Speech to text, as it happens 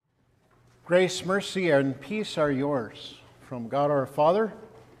Grace, mercy, and peace are yours from God our Father,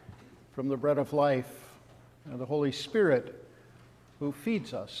 from the bread of life, and the Holy Spirit who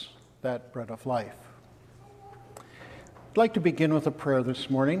feeds us that bread of life. I'd like to begin with a prayer this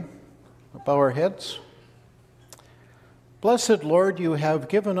morning. Bow our heads. Blessed Lord, you have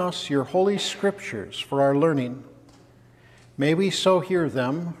given us your holy scriptures for our learning. May we so hear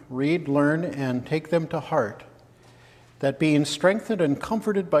them, read, learn, and take them to heart, that being strengthened and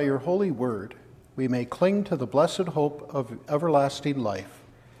comforted by your holy word, we may cling to the blessed hope of everlasting life.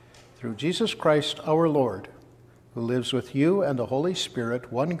 Through Jesus Christ our Lord, who lives with you and the Holy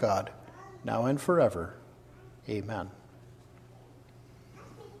Spirit, one God, now and forever. Amen.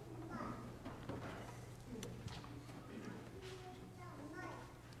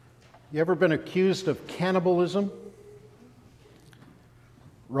 You ever been accused of cannibalism?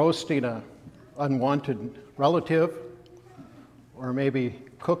 Roasting an unwanted relative? Or maybe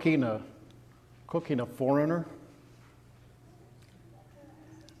cooking a foreigner?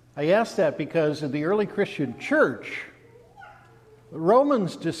 I ask that because in the early Christian church, the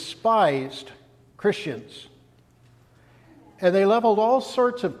Romans despised Christians. And they leveled all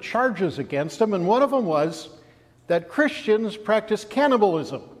sorts of charges against them, and one of them was that Christians practiced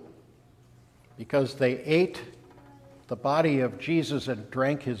cannibalism because they ate the body of Jesus and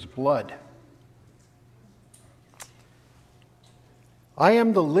drank his blood. I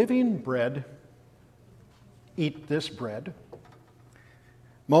am the living bread. Eat this bread.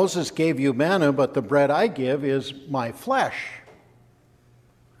 Moses gave you manna, but the bread I give is my flesh.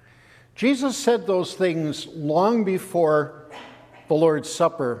 Jesus said those things long before the Lord's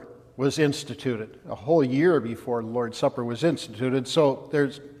Supper was instituted, a whole year before the Lord's Supper was instituted, so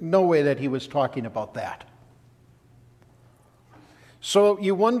there's no way that he was talking about that. So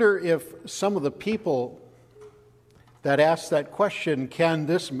you wonder if some of the people that asked that question, can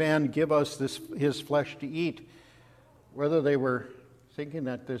this man give us his flesh to eat, whether they were thinking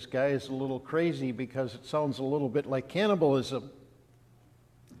that this guy is a little crazy because it sounds a little bit like cannibalism.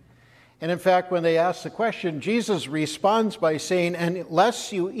 And in fact, when they ask the question, Jesus responds by saying,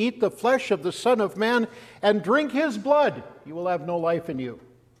 unless you eat the flesh of the Son of Man and drink his blood, you will have no life in you.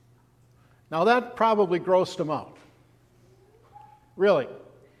 Now that probably grossed them out. Really.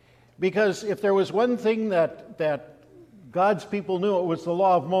 Because if there was one thing that God's people knew, it was the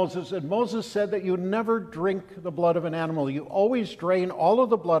law of Moses, and Moses said that you never drink the blood of an animal. You always drain all of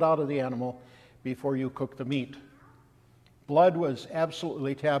the blood out of the animal before you cook the meat. Blood was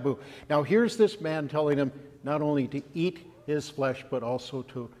absolutely taboo. Now here's this man telling him not only to eat his flesh, but also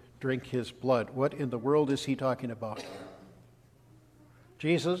to drink his blood. What in the world is he talking about?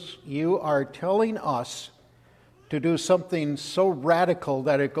 Jesus, you are telling us to do something so radical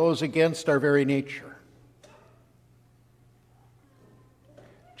that it goes against our very nature.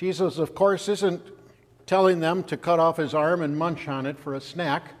 Jesus, of course, isn't telling them to cut off his arm and munch on it for a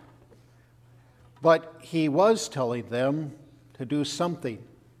snack, but he was telling them to do something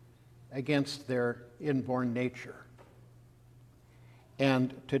against their inborn nature.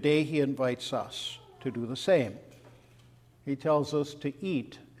 And today he invites us to do the same. He tells us to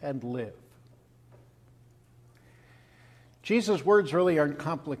eat and live. Jesus' words really aren't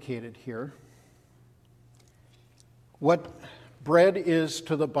complicated here. What bread is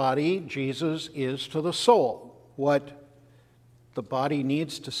to the body, Jesus is to the soul. What the body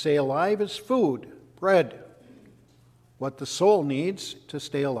needs to stay alive is food, bread. What the soul needs to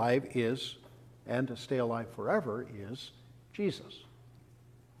stay alive is, and to stay alive forever, is Jesus.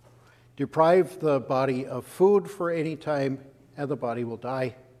 Deprive the body of food for any time, and the body will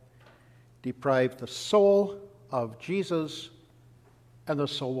die. Deprive the soul of Jesus, and the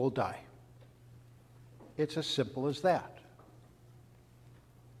soul will die. It's as simple as that.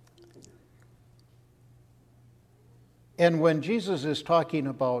 And when Jesus is talking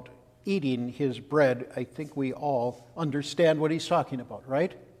about eating his bread, I think we all understand what he's talking about,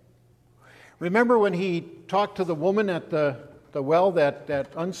 right? Remember when he talked to the woman at the well,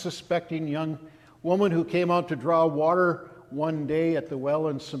 that unsuspecting young woman who came out to draw water one day at the well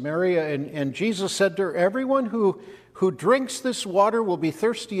in Samaria, and Jesus said to her, everyone who drinks this water will be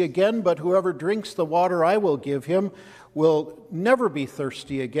thirsty again, but whoever drinks the water I will give him will never be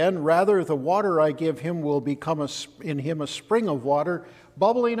thirsty again. Rather, the water I give him will become in him a spring of water,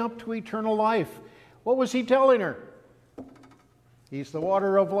 bubbling up to eternal life. What was he telling her? He's the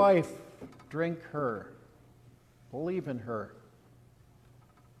water of life. Drink her. Believe in her.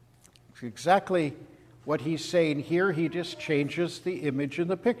 It's exactly what he's saying here. He just changes the image in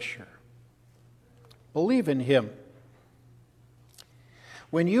the picture. Believe in him.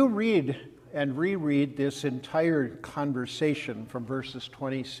 When you read and reread this entire conversation from verses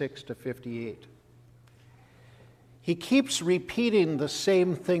 26 to 58. He keeps repeating the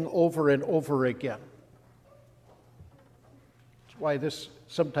same thing over and over again. That's why this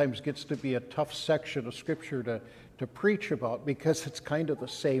sometimes gets to be a tough section of Scripture to preach about, because it's kind of the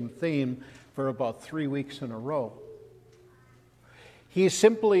same theme for about 3 weeks in a row. He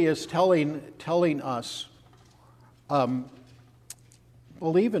simply is telling us,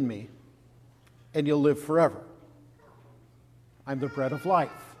 believe in me, and you'll live forever. I'm the bread of life.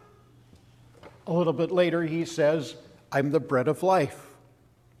 A little bit later, he says, I'm the bread of life.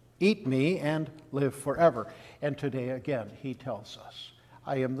 Eat me and live forever. And today again, he tells us,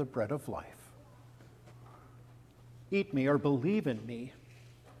 I am the bread of life. Eat me or believe in me,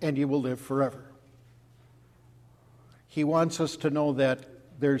 and you will live forever. He wants us to know that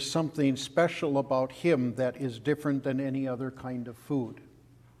there's something special about him that is different than any other kind of food.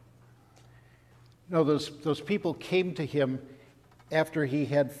 You know, those people came to him after he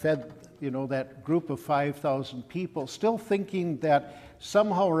had fed, that group of 5,000 people, still thinking that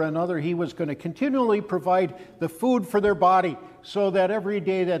somehow or another he was going to continually provide the food for their body, so that every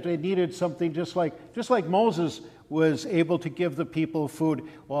day that they needed something, just like Moses was able to give the people food,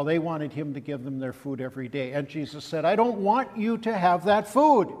 well, they wanted him to give them their food every day. And Jesus said, I don't want you to have that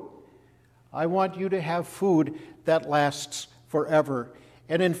food. I want you to have food that lasts forever.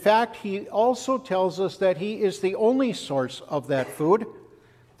 And in fact, he also tells us that he is the only source of that food,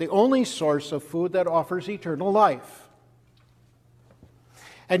 the only source of food that offers eternal life.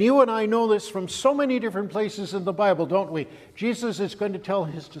 And you and I know this from so many different places in the Bible, don't we? Jesus is going to tell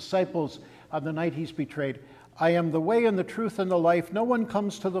his disciples on the night he's betrayed, I am the way and the truth and the life. No one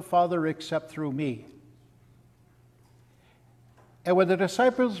comes to the Father except through me. And when the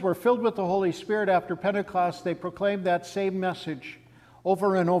disciples were filled with the Holy Spirit after Pentecost, they proclaimed that same message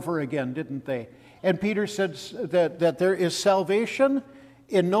over and over again, didn't they? And Peter said that there is salvation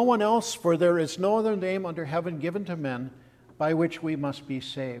in no one else, for there is no other name under heaven given to men by which we must be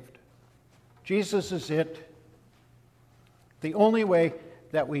saved. Jesus is it, the only way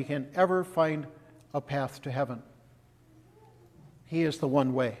that we can ever find a path to heaven. He is the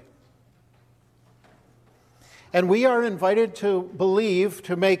one way. And we are invited to believe,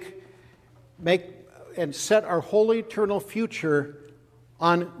 to make and set our whole eternal future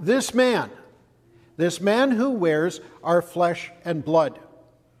on this man who wears our flesh and blood.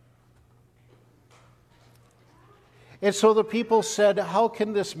 And so the people said, how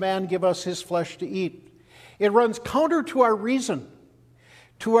can this man give us his flesh to eat? It runs counter to our reason,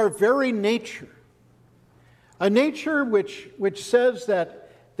 to our very nature. A nature which says that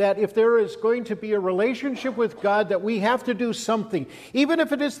if there is going to be a relationship with God, that we have to do something. Even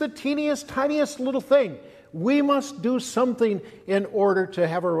if it is the teeniest, tiniest little thing, we must do something in order to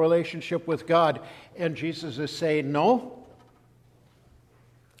have a relationship with God. And Jesus is saying, no,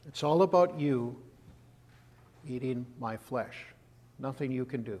 it's all about you eating my flesh. Nothing you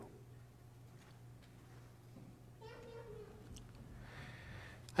can do.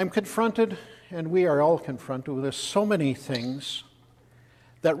 I'm confronted, and we are all confronted with so many things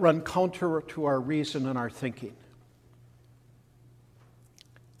that run counter to our reason and our thinking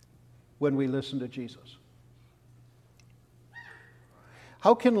when we listen to Jesus.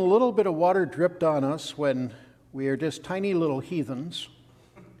 How can a little bit of water dripped on us when we are just tiny little heathens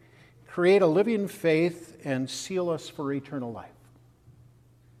create a living faith and seal us for eternal life?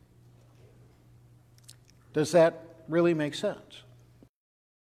 Does that really make sense?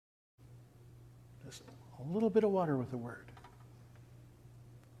 Just a little bit of water with the word.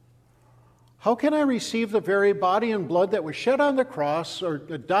 How can I receive the very body and blood that was shed on the cross, or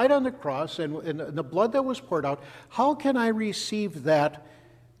died on the cross, and the blood that was poured out? How can I receive that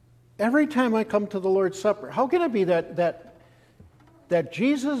every time I come to the Lord's Supper? How can it be that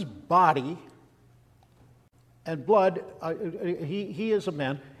Jesus' body and blood, he is a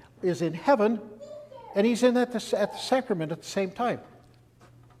man, is in heaven, and he's in at the sacrament at the same time?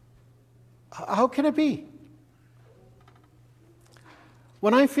 How can it be?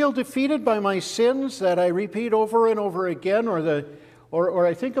 When I feel defeated by my sins that I repeat over and over again, or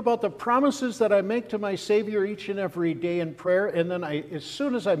I think about the promises that I make to my Savior each and every day in prayer, and then as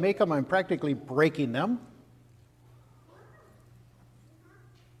soon as I make them, I'm practically breaking them.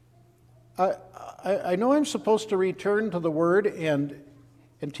 I know I'm supposed to return to the Word and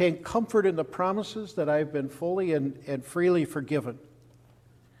take comfort in the promises that I've been fully and freely forgiven.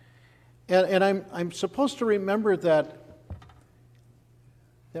 And I'm supposed to remember that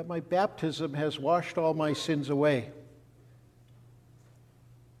my baptism has washed all my sins away.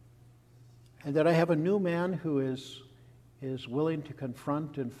 And that I have a new man who is is willing to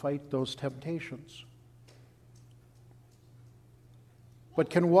confront and fight those temptations. But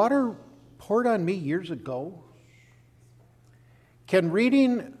can water poured on me years ago, can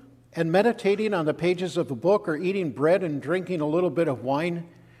reading and meditating on the pages of a book or eating bread and drinking a little bit of wine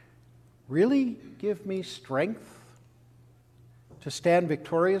really give me strength to stand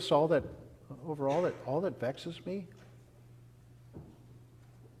victorious over all that vexes me?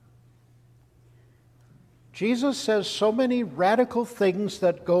 Jesus says so many radical things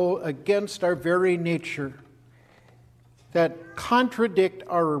that go against our very nature, that contradict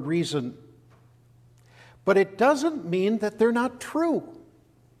our reason. But it doesn't mean that they're not true.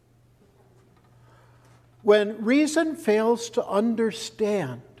 When reason fails to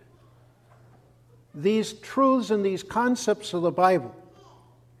understand these truths and these concepts of the Bible,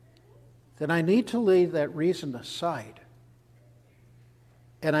 then I need to lay that reason aside.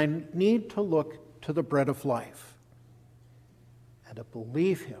 And I need to look to the bread of life and to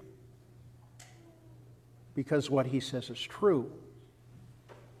believe him, because what he says is true.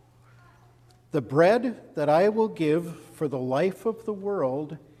 The bread that I will give for the life of the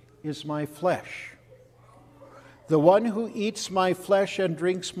world is my flesh. The one who eats my flesh and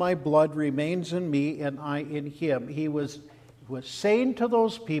drinks my blood remains in me and I in him. He was saying to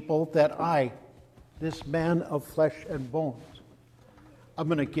those people that I, this man of flesh and bones, I'm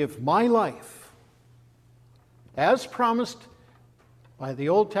going to give my life as promised by the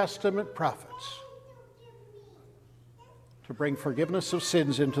Old Testament prophets to bring forgiveness of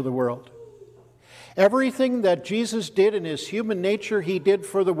sins into the world. Everything that Jesus did in his human nature, he did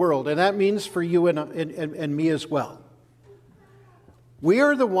for the world, and that means for you and me as well. We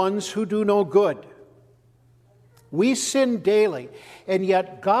are the ones who do no good. We sin daily, and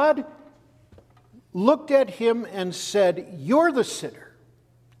yet God looked at him and said, "You're the sinner."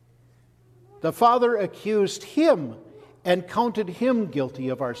 The Father accused him and counted him guilty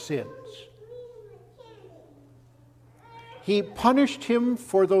of our sins. He punished him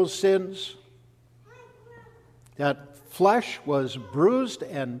for those sins. That flesh was bruised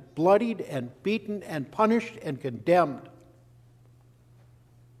and bloodied and beaten and punished and condemned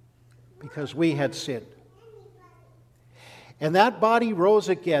because we had sinned. And that body rose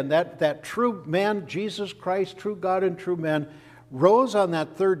again. That true man, Jesus Christ, true God and true man, rose on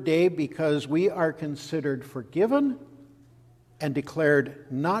that third day because we are considered forgiven and declared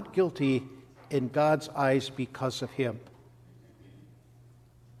not guilty in God's eyes because of him.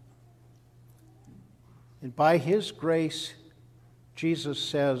 And by his grace, Jesus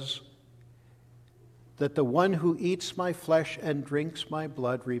says that the one who eats my flesh and drinks my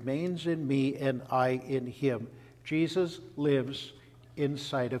blood remains in me and I in him. Jesus lives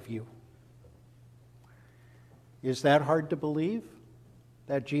inside of you. Is that hard to believe?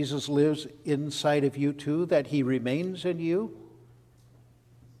 That Jesus lives inside of you too? That he remains in you?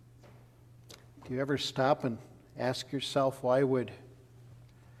 Do you ever stop and ask yourself, why would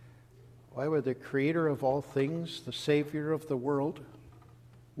the creator of all things, the Savior of the world,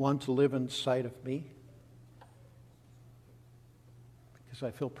 want to live inside of me? Because I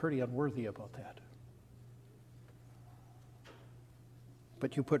feel pretty unworthy about that.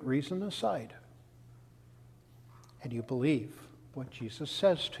 But you put reason aside, and you believe what Jesus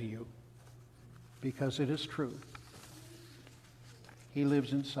says to you, because it is true. He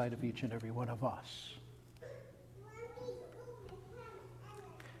lives inside of each and every one of us.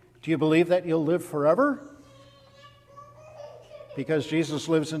 Do you believe that you'll live forever? Because Jesus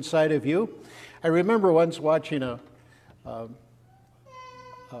lives inside of you? I remember once watching a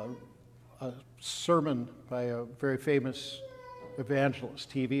sermon by a very famous evangelist,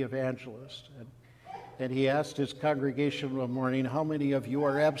 TV evangelist, and he asked his congregation one morning, how many of you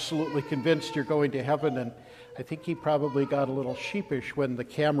are absolutely convinced you're going to heaven? And I think he probably got a little sheepish when the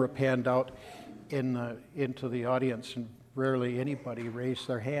camera panned out into the audience, and rarely anybody raised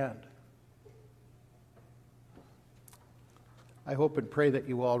their hand. I hope and pray that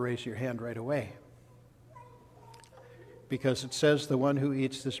you all raise your hand right away, because it says the one who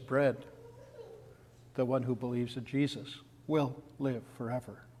eats this bread, the one who believes in Jesus, will live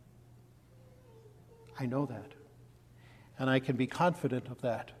forever. I know that, and I can be confident of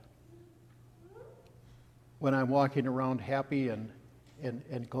that. When I'm walking around happy and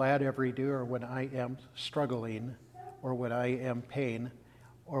glad every day, or when I am struggling, or when I am in pain,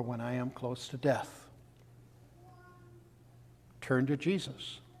 or when I am close to death. Turn to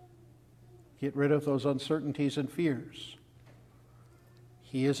Jesus. Get rid of those uncertainties and fears.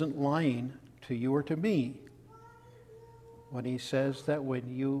 He isn't lying to you or to me when he says that when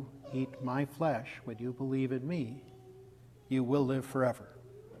you eat my flesh, when you believe in me, you will live forever.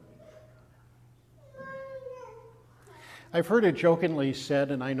 I've heard it jokingly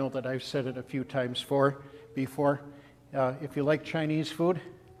said, and I know that I've said it a few times before, if you like Chinese food,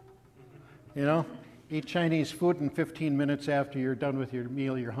 eat Chinese food, and 15 minutes after you're done with your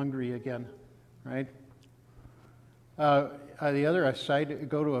meal, you're hungry again, right? The other side,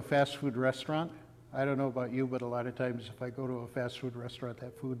 go to a fast food restaurant. I don't know about you, but a lot of times if I go to a fast food restaurant,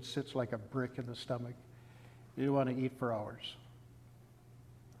 that food sits like a brick in the stomach. You want to eat for hours.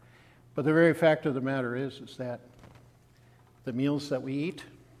 But the very fact of the matter is that the meals that we eat,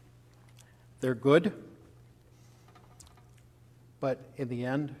 they're good, but in the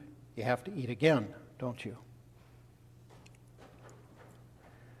end, you have to eat again, don't you?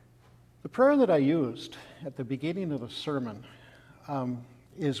 The prayer that I used at the beginning of the sermon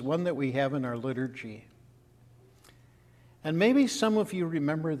is one that we have in our liturgy. And maybe some of you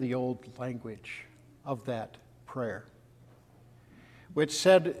remember the old language of that prayer, which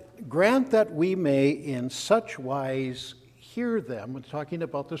said, "Grant that we may in such wise hear them," when talking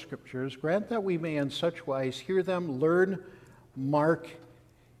about the scriptures, "grant that we may in such wise hear them, learn, mark,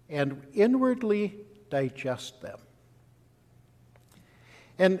 and inwardly digest them."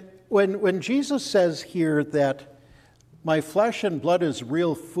 And when Jesus says here that my flesh and blood is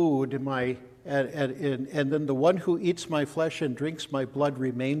real food, and then the one who eats my flesh and drinks my blood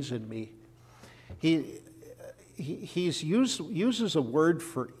remains in me, he uses a word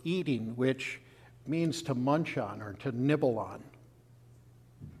for eating, which means to munch on or to nibble on.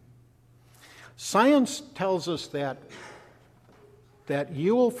 Science tells us that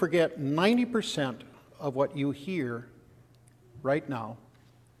you will forget 90% of what you hear right now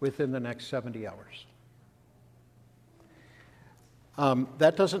within the next 70 hours.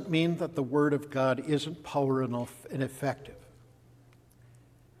 That doesn't mean that the Word of God isn't powerful and effective.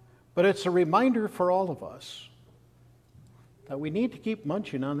 But it's a reminder for all of us that we need to keep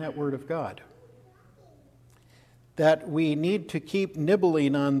munching on that Word of God. That we need to keep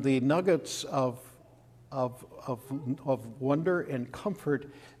nibbling on the nuggets of wonder and comfort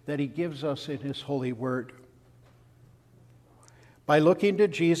that He gives us in His holy Word. By looking to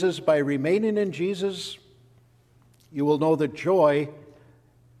Jesus, by remaining in Jesus, you will know the joy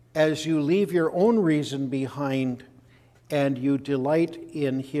as you leave your own reason behind and you delight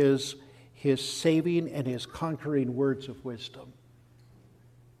in His saving and His conquering words of wisdom.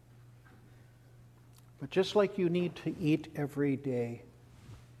 But just like you need to eat every day,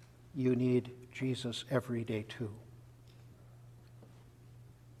 you need Jesus every day too.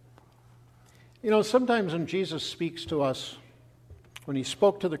 Sometimes when Jesus speaks to us, when He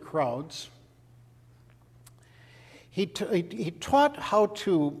spoke to the crowds, He taught how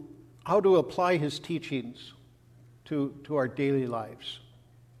to apply His teachings to our daily lives,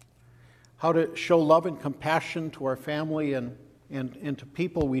 how to show love and compassion to our family and to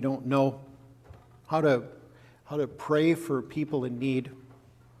people we don't know, how to pray for people in need,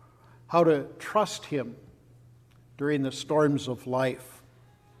 how to trust Him during the storms of life,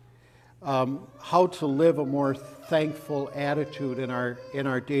 how to live a more thankful attitude in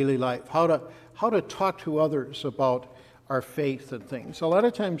our daily life, how to talk to others about our faith and things. A lot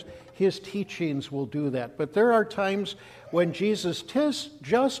of times His teachings will do that, but there are times when Jesus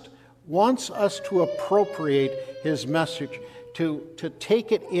just wants us to appropriate His message, to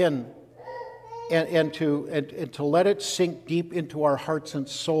take it in and to let it sink deep into our hearts and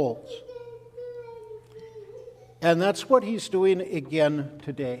souls. And that's what He's doing again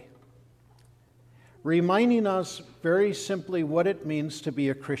today, reminding us very simply what it means to be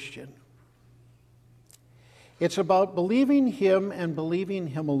a Christian. It's about believing Him and believing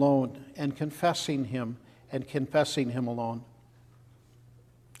Him alone, and confessing Him and confessing Him alone.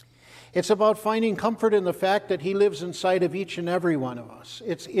 It's about finding comfort in the fact that He lives inside of each and every one of us.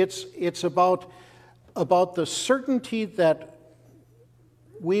 It's about the certainty that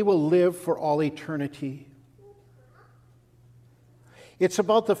we will live for all eternity. It's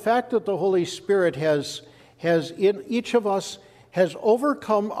about the fact that the Holy Spirit has in each of us has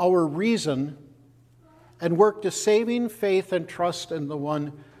overcome our reason and worked a saving faith and trust in the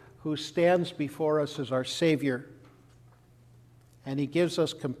one who stands before us as our Savior. And He gives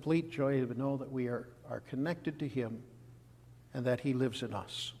us complete joy to know that we are connected to Him and that He lives in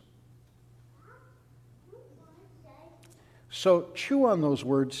us. So chew on those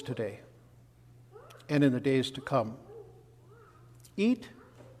words today and in the days to come. Eat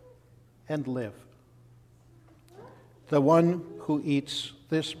and live. The one who eats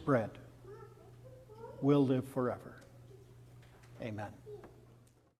this bread will live forever. Amen.